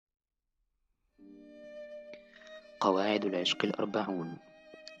قواعد العشق الأربعون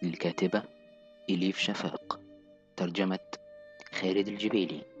للكاتبة إليف شفاق. ترجمة خالد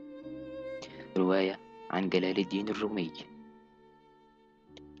الجبيلي. رواية عن جلال الدين الرومي.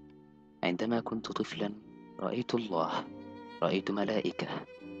 عندما كنت طفلا رأيت الله، رأيت ملائكة،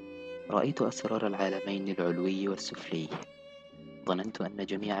 رأيت أسرار العالمين العلوي والسفلي. ظننت أن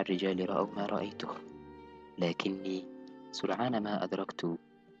جميع الرجال رأوا ما رأيته، لكني سرعان ما أدركت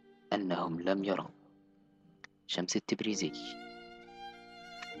أنهم لم يروا. شمس التبريزي.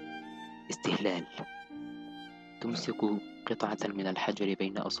 استهلال. تمسك قطعة من الحجر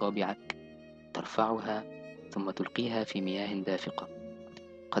بين أصابعك، ترفعها ثم تلقيها في مياه دافقة.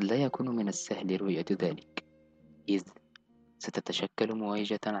 قد لا يكون من السهل رؤية ذلك، إذ ستتشكل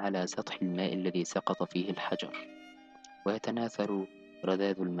مويجة على سطح الماء الذي سقط فيه الحجر، ويتناثر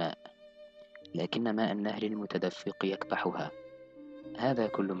رذاذ الماء، لكن ماء النهر المتدفق يكبحها. هذا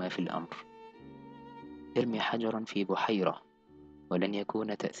كل ما في الأمر. ارمي حجرا في بحيرة، ولن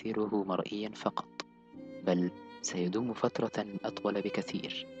يكون تأثيره مرئيا فقط، بل سيدوم فترة أطول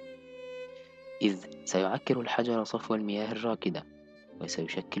بكثير، إذ سيعكر الحجر صفو المياه الراكدة،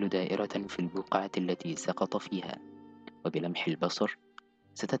 وسيشكل دائرة في البقعة التي سقط فيها، وبلمح البصر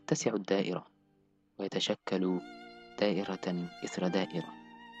ستتسع الدائرة ويتشكل دائرة إثر دائرة.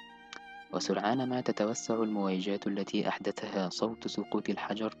 وسرعان ما تتوسع المويجات التي أحدثها صوت سقوط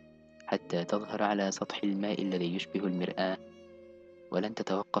الحجر حتى تظهر على سطح الماء الذي يشبه المرآة. ولن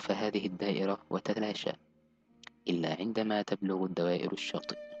تتوقف هذه الدائرة وتتلاشى إلا عندما تبلغ الدوائر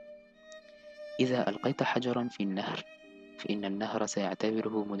الشاطئ. إذا ألقيت حجرا في النهر، فإن النهر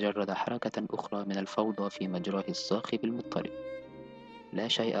سيعتبره مجرد حركة أخرى من الفوضى في مجراه الصاخب المضطرب. لا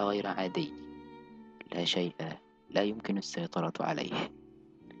شيء غير عادي، لا شيء لا يمكن السيطرة عليه.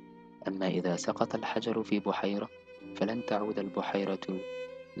 أما إذا سقط الحجر في بحيرة، فلن تعود البحيرة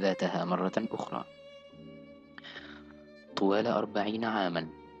ذاتها مرة أخرى. طوال 40 عاما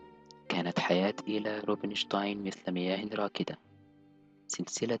كانت حياة إيلا روبنشتاين مثل مياه راكدة،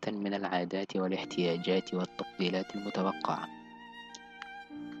 سلسلة من العادات والاحتياجات والتفضيلات المتوقعة.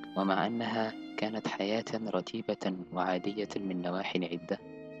 ومع أنها كانت حياة رتيبة وعادية من نواحي عدة،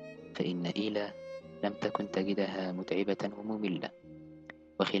 فإن إيلا لم تكن تجدها متعبة ومملة.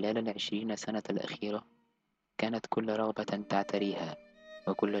 وخلال 20 سنة الأخيرة كانت كل رغبة تعتريها،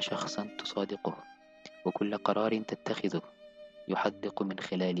 وكل شخص تصادقه، وكل قرار تتخذه يحدق من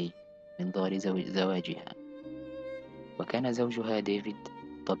خلال منظار زواجها. وكان زوجها ديفيد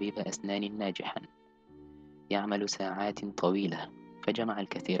طبيب أسنان ناجحا، يعمل ساعات طويلة، فجمع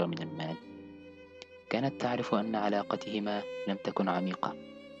الكثير من المال. كانت تعرف أن علاقتهما لم تكن عميقة،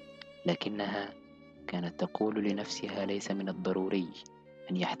 لكنها كانت تقول لنفسها ليس من الضروري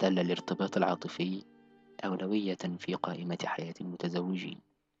أن يحتل الارتباط العاطفي أولوية في قائمة حياة المتزوجين،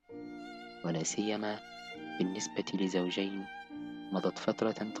 ولا سيما بالنسبة لزوجين مضت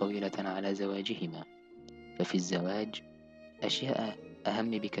فترة طويلة على زواجهما. ففي الزواج أشياء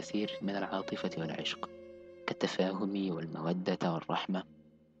أهم بكثير من العاطفة والعشق، كالتفاهم والمودة والرحمة.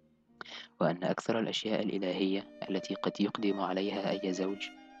 وأن أكثر الأشياء الإلهية التي قد يقدم عليها أي زوج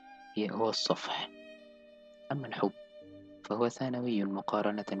هو الصفح. أما الحب فهو ثانوي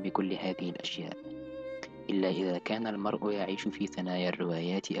مقارنة بكل هذه الأشياء، إلا إذا كان المرء يعيش في ثنايا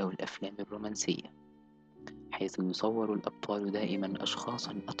الروايات أو الأفلام الرومانسية، حيث يصور الأبطال دائما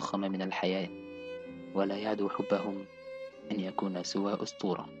أشخاصا أضخم من الحياة، ولا يعدو حبهم أن يكون سوى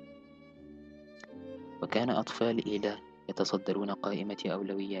أسطورة. وكان أطفال إيلا يتصدرون قائمة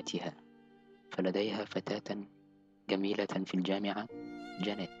أولوياتها، فلديها فتاة جميلة في الجامعة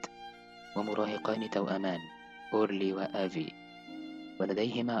جانيت، ومراهقان توأمان أورلي وآفي،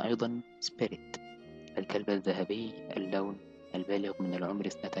 ولديهما أيضا سبيريت الكلب الذهبي اللون البالغ من العمر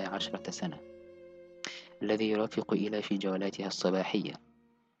 12 سنة، الذي يرافق إيلا في جولاتها الصباحية،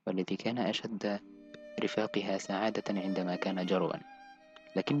 والذي كان أشد رفاقها سعادة عندما كان جروا.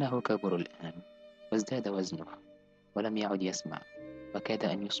 لكنه كبر الآن، وازداد وزنه، ولم يعد يسمع، وكاد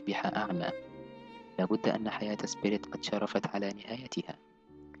أن يصبح أعمى. لابد أن حياة سبيريت قد شرفت على نهايتها،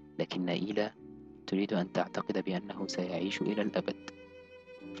 لكن إيلا تريد أن تعتقد بأنه سيعيش إلى الأبد،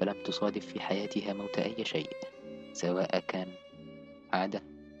 فلم تصادف في حياتها موت أي شيء، سواء كان عادة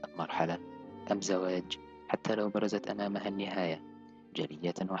أم مرحلة أم زواج، حتى لو برزت أمامها النهاية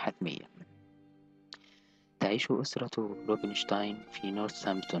جلية وحتمية. تعيش أسرة روبنشتاين في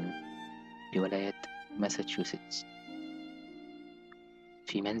نورثامبتون بولاية ماساتشوستس،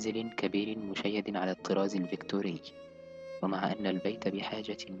 في منزل كبير مشيد على الطراز الفيكتوري. ومع أن البيت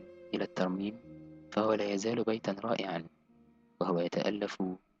بحاجة إلى الترميم، فهو لا يزال بيتا رائعا، وهو يتألف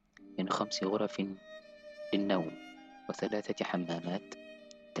من 5 غرف للنوم و3 حمامات،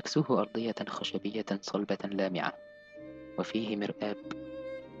 تكسوه أرضية خشبية صلبة لامعة، وفيه مرآب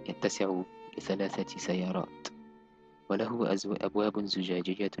يتسع ل3 سيارات، وله أبواب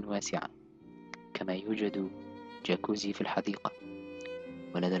زجاجية واسعة، كما يوجد جاكوزي في الحديقة.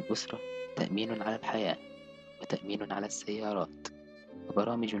 ولدى الأسرة تأمين على الحياة، وتأمين على السيارات،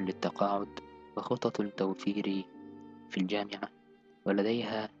 وبرامج للتقاعد، وخطط التوفير في الجامعة،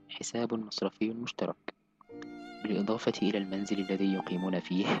 ولديها حساب مصرفي مشترك. بالإضافة إلى المنزل الذي يقيمون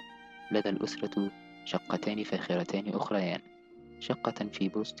فيه، لدى الأسرة شقتان فاخرتان أخريان، شقة في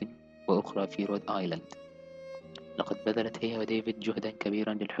بوسطن وأخرى في رود آيلاند. لقد بذلت هي وديفيد جهدا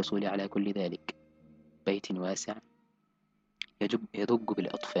كبيرا للحصول على كل ذلك: بيت واسع يضج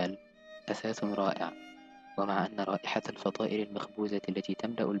بالأطفال، أثاث رائع. ومع أن رائحة الفطائر المخبوزة التي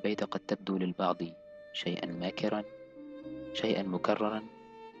تملأ البيت قد تبدو للبعض شيئا مكررا،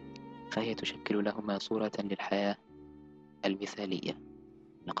 فهي تشكل لهما صورة للحياة المثالية.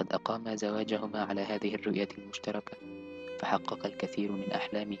 لقد أقاما زواجهما على هذه الرؤية المشتركة، فحقق الكثير من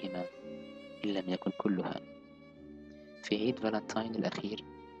أحلامهما إن لم يكن كلها. في عيد فالنتاين الأخير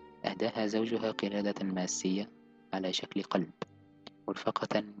أهداها زوجها قلادة ماسية على شكل قلب،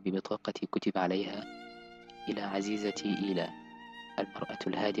 مرفقة ببطاقة كتب عليها: إلى عزيزتي إيلا، المرأة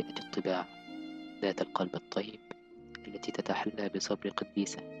الهادئة الطباع، ذات القلب الطيب، التي تتحلى بصبر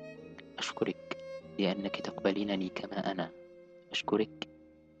قديسة. أشكرك لأنك تقبلينني كما أنا. أشكرك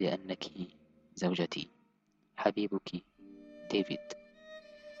لأنك زوجتي. حبيبك ديفيد.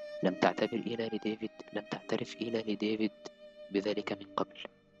 لم تعترف إيلا لديفيد بذلك من قبل،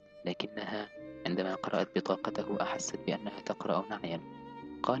 لكنها عندما قرأت بطاقته أحست بأنها تقرأ نعيا.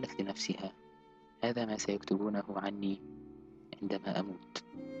 قالت لنفسها: هذا ما سيكتبونه عني عندما أموت.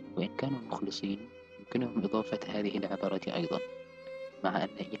 وإن كانوا مخلصين يمكنهم إضافة هذه العبارة أيضا. مع أن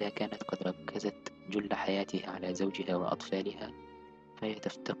إيلا كانت قد ركزت جل حياتها على زوجها وأطفالها، فهي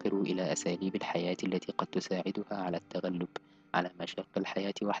تفتقر إلى أساليب الحياة التي قد تساعدها على التغلب على مشاق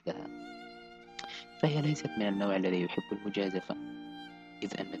الحياة وحدها. فهي ليست من النوع الذي يحب المجازفة،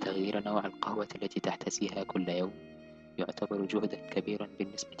 إذ أن تغيير نوع القهوة التي تحتسيها كل يوم يعتبر جهدا كبيرا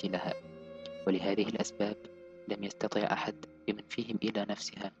بالنسبة لها. ولهذه الأسباب لم يستطع أحد بمن فيهم إلى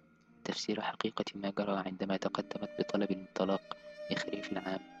نفسها تفسير حقيقة ما جرى عندما تقدمت بطلب الطلاق في خريف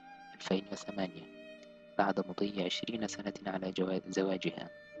العام 2008 بعد مضي 20 سنة على زواجها.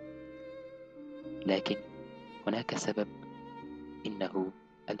 لكن هناك سبب، إنه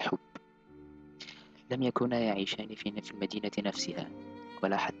الحب. لم يكونا يعيشان في المدينة نفسها،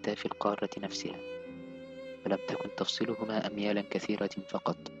 ولا حتى في القارة نفسها، ولم تكن تفصلهما أميالا كثيرة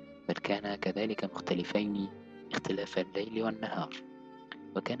فقط، بل كانا كذلك مختلفين اختلاف الليل والنهار.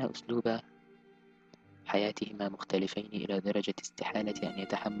 وكان أسلوب حياتهما مختلفين إلى درجة استحالة أن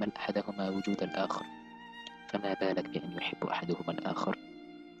يتحمل أحدهما وجود الآخر، فما بالك بأن يحب أحدهما الآخر.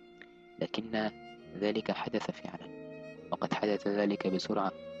 لكن ذلك حدث فعلا، وقد حدث ذلك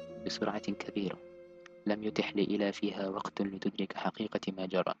بسرعة كبيرة. لم يتح لإلى فيها وقت لتدرك حقيقة ما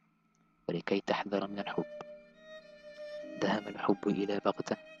جرى ولكي تحذر من الحب. دهم الحب إلى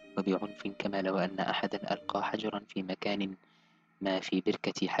بغتة وبعنف، كما لو أن أحدا ألقى حجرا في مكان ما في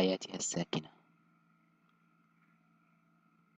بركة حياتها الساكنة.